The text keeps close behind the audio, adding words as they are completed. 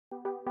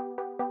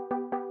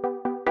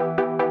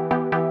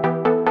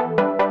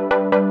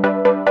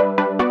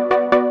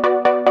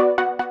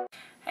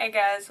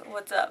Hey guys,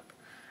 what's up?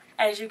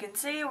 As you can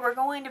see, we're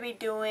going to be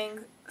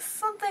doing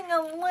something a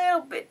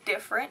little bit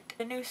different.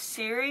 A new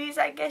series,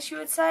 I guess you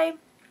would say.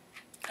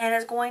 And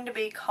it's going to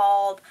be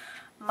called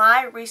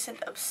My Recent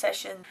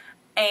Obsession.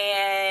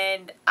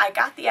 And I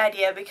got the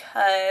idea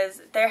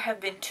because there have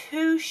been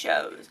two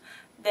shows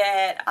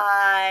that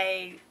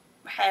I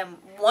have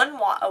one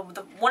of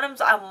them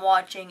I'm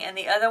watching, and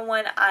the other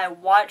one I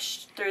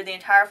watched through the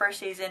entire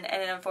first season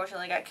and it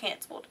unfortunately got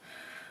canceled.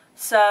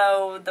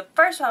 So the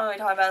first one we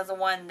talk about is the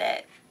one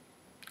that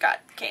got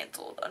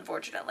canceled,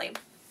 unfortunately.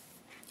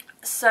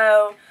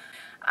 So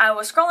I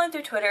was scrolling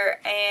through Twitter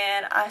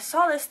and I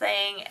saw this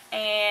thing,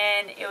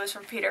 and it was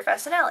from Peter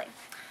Fasinelli.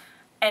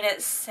 And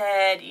it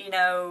said, you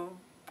know,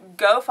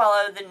 go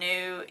follow the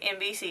new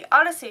NBC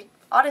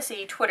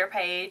Odyssey Twitter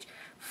page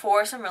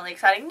for some really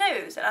exciting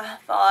news. And I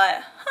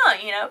thought,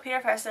 you know,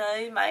 Peter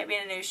Fasinelli might be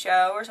in a new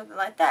show or something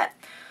like that.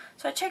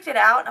 So I checked it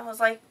out and I was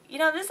like, you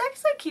know, this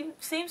actually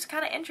seems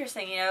kind of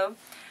interesting, you know.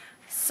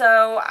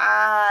 So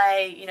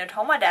I,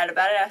 told my dad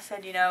about it. I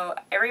said,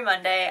 every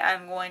Monday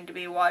I'm going to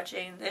be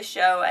watching this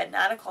show at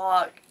 9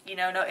 o'clock,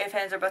 no ifs,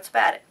 ands, or buts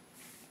about it.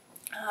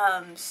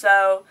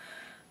 So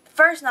the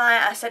first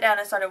night I sat down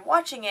and started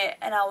watching it,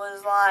 and I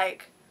was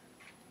like,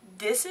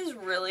 this is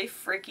really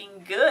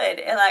freaking good.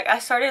 And I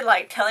started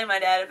telling my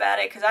dad about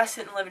it, because I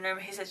sit in the living room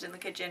and he sits in the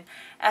kitchen.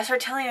 And I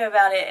started telling him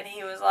about it, and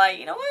he was like,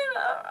 you know what,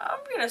 I'm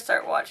going to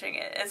start watching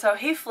it. And so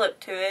he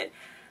flipped to it,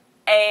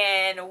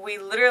 and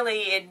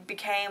it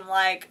became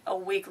like a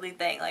weekly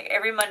thing. Like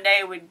every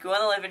Monday we'd go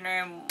in the living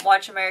room,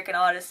 watch American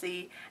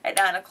Odyssey at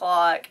 9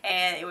 o'clock,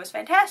 and it was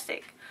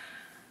fantastic.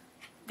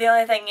 The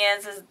only thing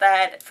is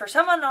that for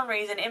some unknown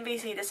reason,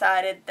 NBC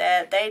decided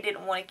that they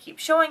didn't want to keep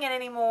showing it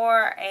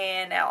anymore,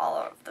 and now all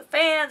of the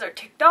fans are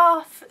ticked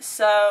off,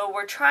 so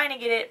we're trying to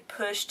get it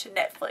pushed to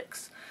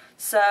Netflix.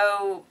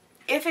 So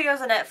if it goes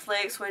to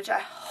Netflix, which I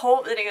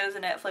hope that it goes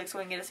to Netflix so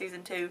we can get a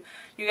season 2,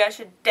 you guys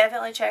should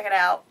definitely check it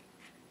out.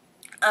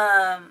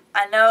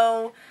 I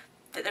know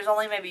that there's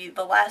only maybe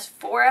the last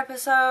 4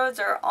 episodes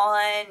are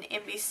on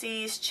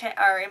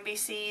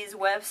NBC's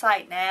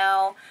website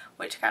now,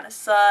 which kind of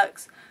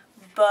sucks.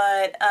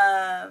 But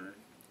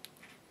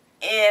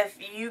if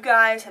you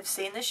guys have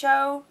seen the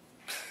show,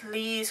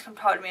 please come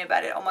talk to me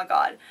about it. Oh my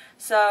god.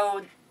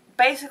 So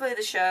basically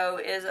the show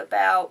is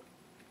about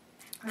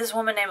this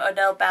woman named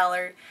Odell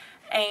Ballard,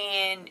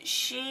 and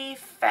she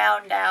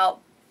found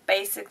out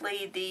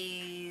basically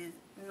the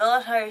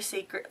military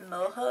secrets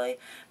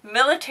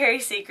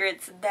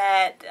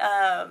that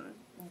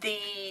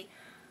the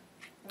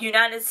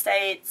United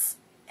States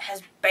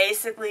has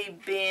basically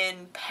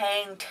been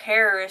paying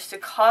terrorists to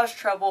cause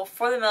trouble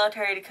for the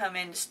military to come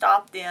in to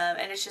stop them.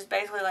 And it's just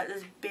basically like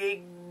this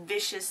big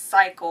vicious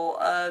cycle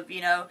of,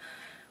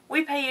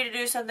 we pay you to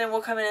do something, we'll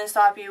come in and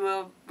stop you,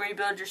 we'll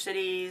rebuild your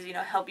cities,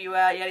 help you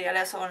out, yada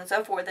yada, so on and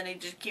so forth, and it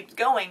just keeps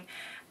going.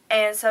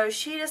 And so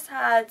she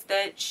decides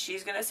that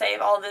she's going to save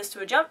all this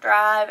to a jump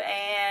drive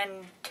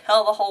and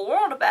tell the whole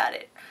world about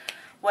it.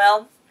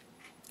 Well,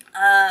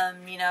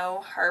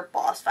 her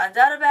boss finds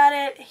out about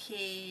it.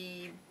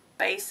 He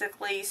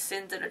basically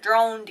sends in a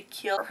drone to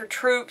kill her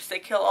troops, they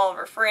kill all of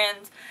her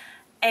friends,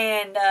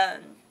 and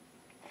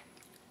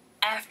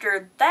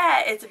after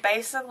that, it's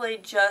basically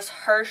just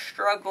her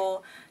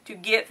struggle to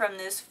get from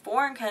this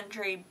foreign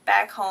country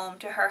back home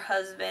to her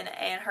husband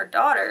and her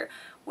daughter,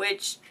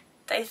 which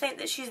they think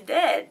that she's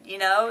dead.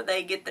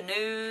 They get the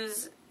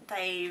news,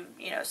 they,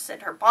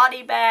 send her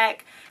body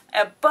back,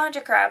 a bunch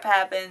of crap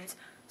happens.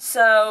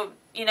 So,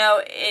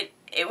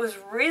 it was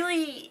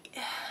really,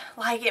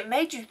 it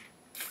made you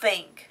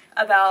think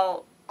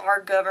about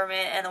our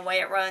government and the way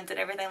it runs and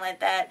everything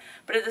like that.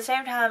 But at the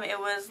same time, it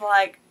was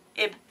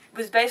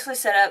basically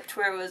set up to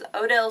where it was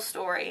Odell's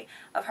story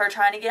of her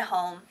trying to get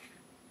home,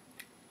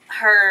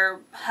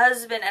 her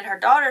husband and her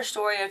daughter's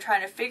story of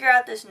trying to figure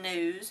out this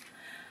news,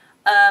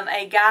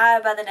 a guy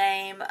by the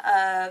name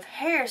of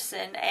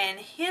Harrison and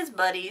his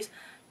buddies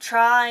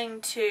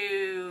trying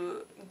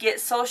to get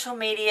social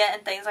media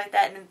and things like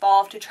that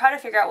involved to try to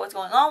figure out what's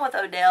going on with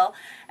Odell,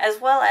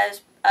 as well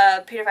as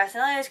Peter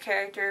Fasinelli's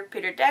character,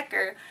 Peter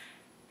Decker,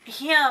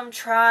 him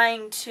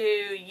trying to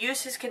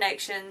use his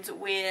connections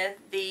with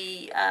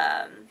the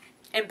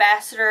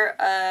ambassador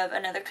of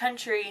another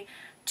country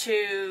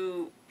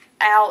to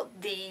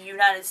out the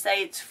United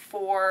States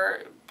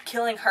for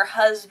killing her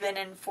husband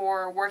and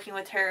for working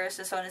with terrorists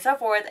and so on and so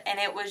forth. And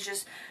it was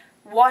just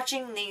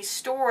watching these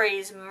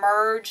stories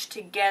merge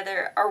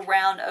together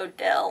around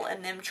Odell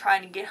and them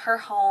trying to get her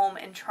home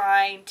and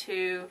trying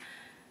to,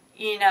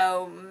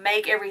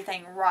 make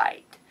everything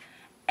right.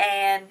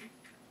 And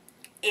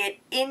it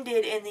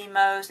ended in the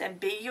most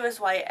ambiguous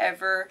way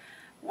ever,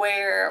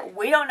 where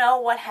we don't know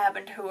what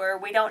happened to her.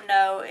 We don't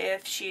know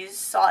if she's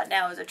sought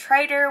now as a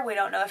traitor. We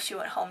don't know if she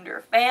went home to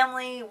her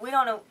family. We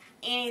don't know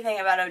anything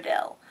about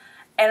Odell.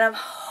 And I'm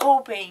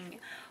hoping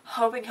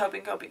that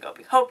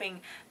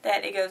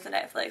it goes to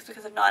Netflix,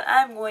 because if not,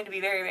 I'm going to be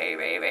very, very,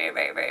 very, very,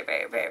 very, very,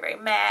 very, very, very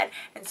mad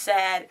and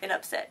sad and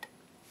upset.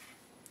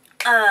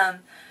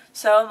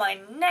 So my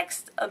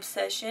next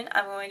obsession,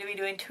 I'm going to be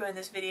doing 2 in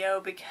this video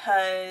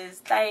because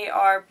they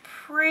are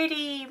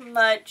pretty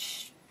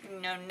much,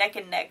 neck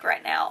and neck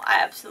right now.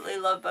 I absolutely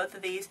love both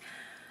of these.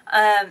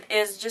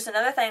 Is just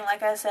another thing,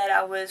 like I said,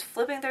 I was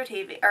flipping through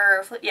TV,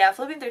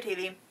 flipping through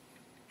TV,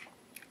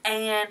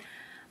 and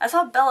I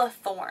saw Bella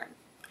Thorne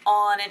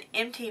on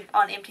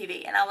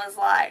MTV, and I was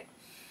like,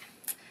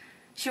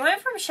 she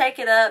went from Shake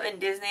It Up and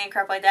Disney and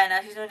crap like that,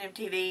 now she's doing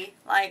MTV,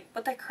 like,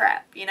 what the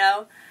crap,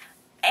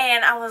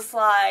 And I was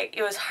like,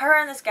 it was her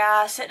and this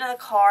guy sitting in the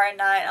car at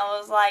night, and I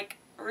was like,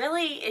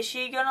 really? Is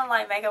she gonna,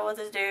 like, make up with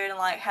this dude and,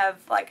 like, have,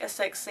 like, a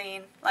sex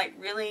scene? Like,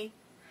 really?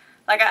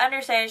 Like, I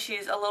understand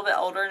she's a little bit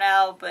older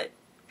now, but,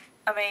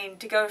 I mean,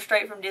 to go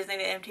straight from Disney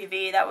to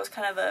MTV, that was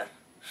kind of a,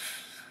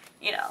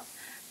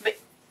 But,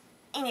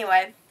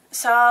 anyway,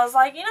 so I was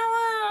like, you know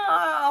what,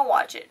 I'll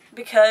watch it.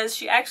 Because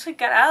she actually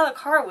got out of the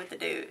car with the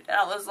dude. And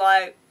I was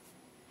like,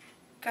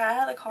 got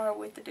out of the car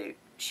with the dude.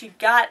 She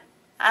got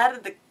out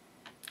of the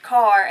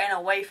car and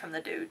away from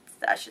the dude.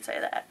 I should say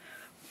that.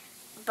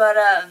 But,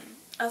 I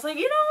was like,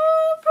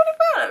 I'm pretty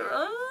proud of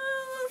her.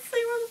 Let's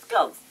see where this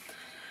goes.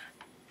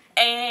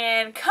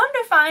 And come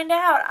to find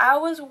out, I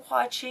was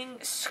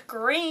watching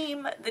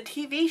Scream, the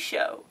TV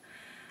show.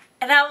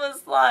 And I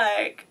was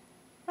like,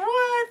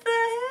 what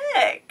the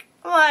heck?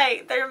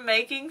 Like, they're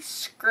making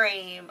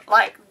Scream,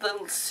 like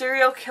the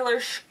serial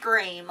killer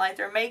Scream. Like,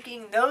 they're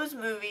making those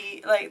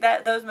movies,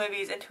 those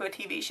movies into a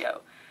TV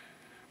show.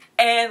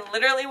 And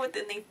literally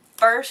within the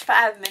first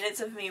 5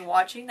 minutes of me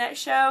watching that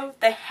show,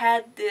 they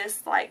had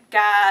this, like,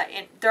 guy,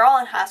 and they're all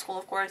in high school,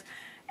 of course,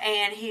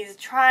 and he's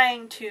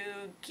trying to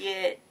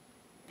get,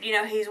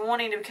 he's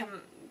wanting to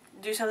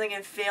do something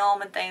in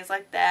film and things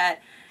like that,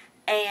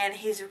 and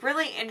he's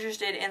really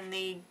interested in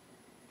the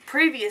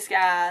previous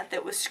guy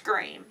that was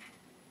Scream,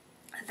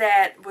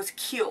 that was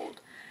killed,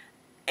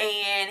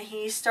 and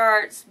he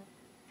starts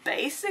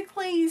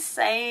basically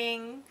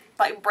saying,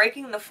 like,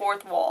 breaking the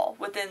fourth wall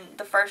within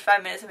the first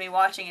 5 minutes of me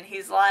watching, and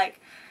he's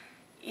like,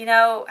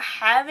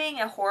 having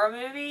a horror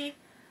movie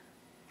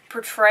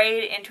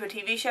portrayed into a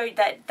TV show,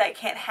 that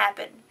can't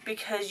happen,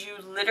 because you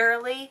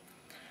literally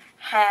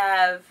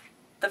have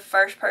the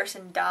first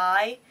person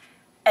die,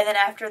 and then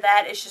after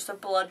that it's just a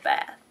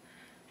bloodbath.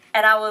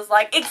 And I was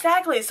like,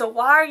 exactly, so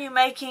why are you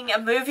making a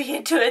movie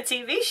into a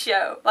TV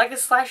show? Like a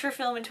slasher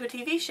film into a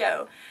TV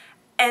show?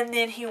 And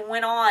then he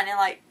went on, and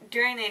like,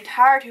 during the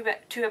entire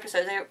two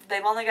episodes,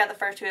 they've only got the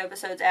first 2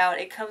 episodes out.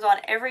 It comes on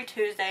every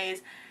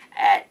Tuesdays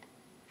at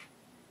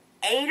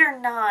 8 or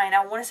 9.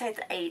 I want to say it's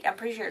 8. I'm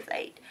pretty sure it's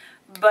 8.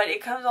 But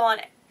it comes on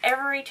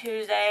every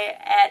Tuesday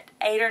at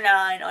 8 or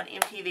 9 on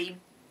MTV.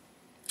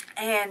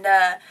 And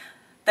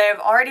they've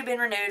already been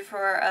renewed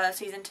for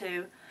season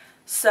 2.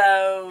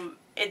 So,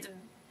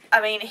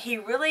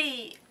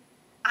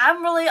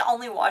 I'm really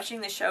only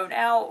watching the show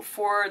now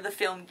for the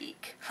film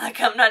geek.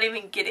 Like, I'm not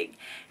even kidding.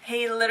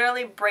 He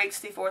literally breaks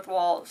the fourth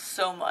wall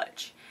so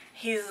much.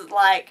 He's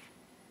like,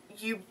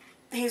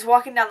 he's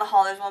walking down the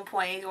hall. There's one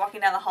point, he's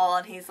walking down the hall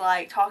and he's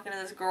like talking to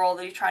this girl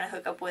that he's trying to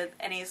hook up with.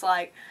 And he's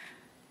like,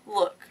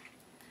 look,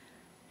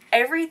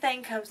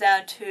 everything comes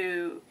down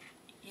to,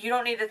 you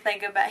don't need to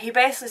think about, he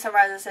basically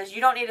summarizes and says,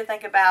 you don't need to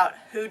think about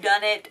who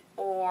done it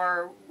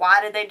or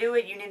why did they do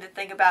it. You need to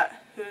think about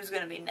who's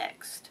going to be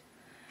next.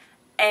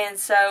 And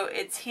so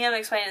it's him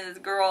explaining to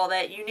this girl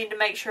that you need to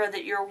make sure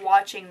that you're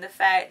watching the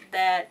fact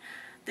that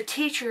the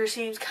teacher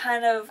seems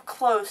kind of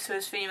close to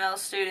his female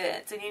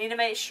students. And you need to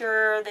make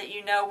sure that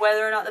you know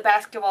whether or not the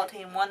basketball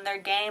team won their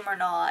game or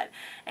not.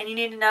 And you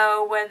need to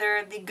know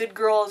whether the good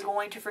girl is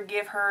going to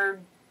forgive her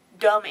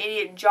dumb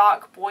idiot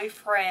jock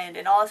boyfriend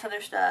and all this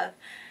other stuff.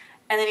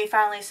 And then he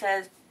finally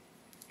says,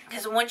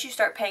 because once you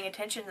start paying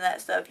attention to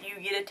that stuff,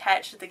 you get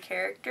attached to the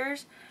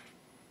characters.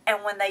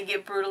 And when they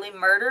get brutally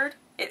murdered,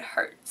 it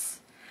hurts.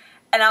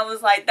 And I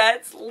was like,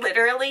 that's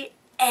literally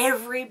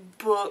every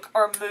book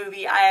or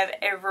movie I have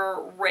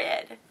ever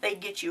read. They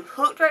get you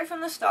hooked right from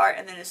the start,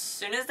 and then as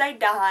soon as they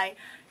die,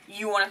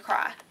 you want to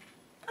cry.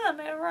 Oh, I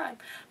made a rhyme.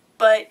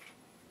 But,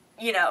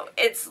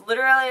 it's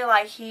literally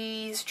like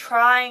he's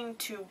trying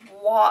to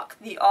walk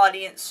the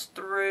audience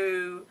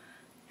through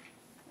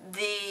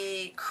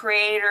the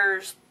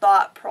creator's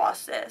thought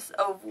process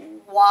of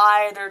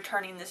why they're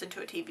turning this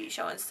into a TV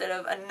show instead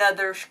of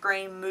another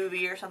Scream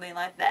movie or something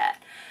like that.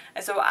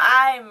 And so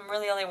I'm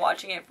really only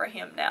watching it for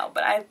him now,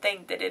 but I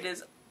think that it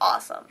is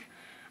awesome.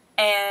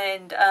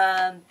 And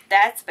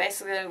that's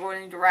basically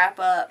going to wrap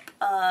up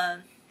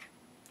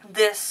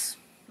this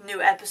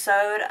new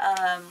episode.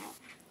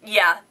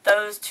 Yeah,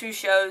 those 2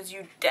 shows,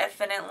 you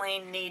definitely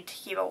need to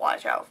keep a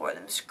watch out for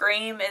them.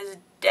 Scream is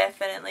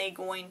definitely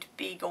going to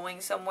be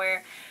going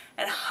somewhere,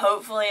 and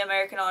hopefully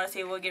American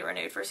Odyssey will get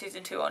renewed for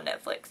season 2 on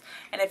Netflix.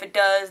 And if it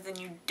does, then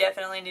you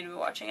definitely need to be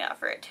watching out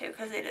for it too,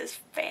 because it is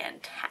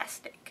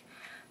fantastic.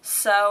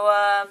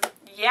 So,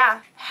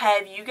 yeah,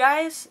 have you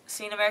guys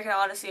seen American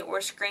Odyssey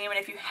or Scream? And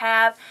if you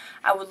have,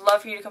 I would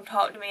love for you to come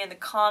talk to me in the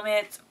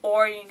comments,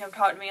 or you can come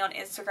talk to me on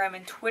Instagram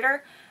and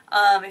Twitter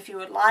if you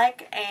would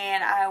like,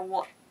 and I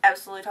will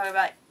absolutely talk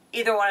about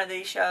either one of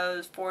these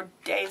shows for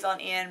days on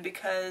end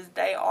because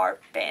they are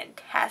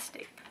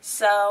fantastic.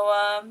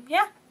 So,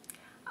 yeah.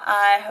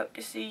 I hope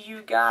to see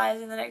you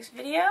guys in the next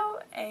video,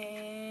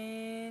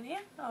 and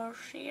yeah, I'll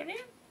see you then.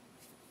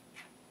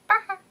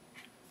 Bye.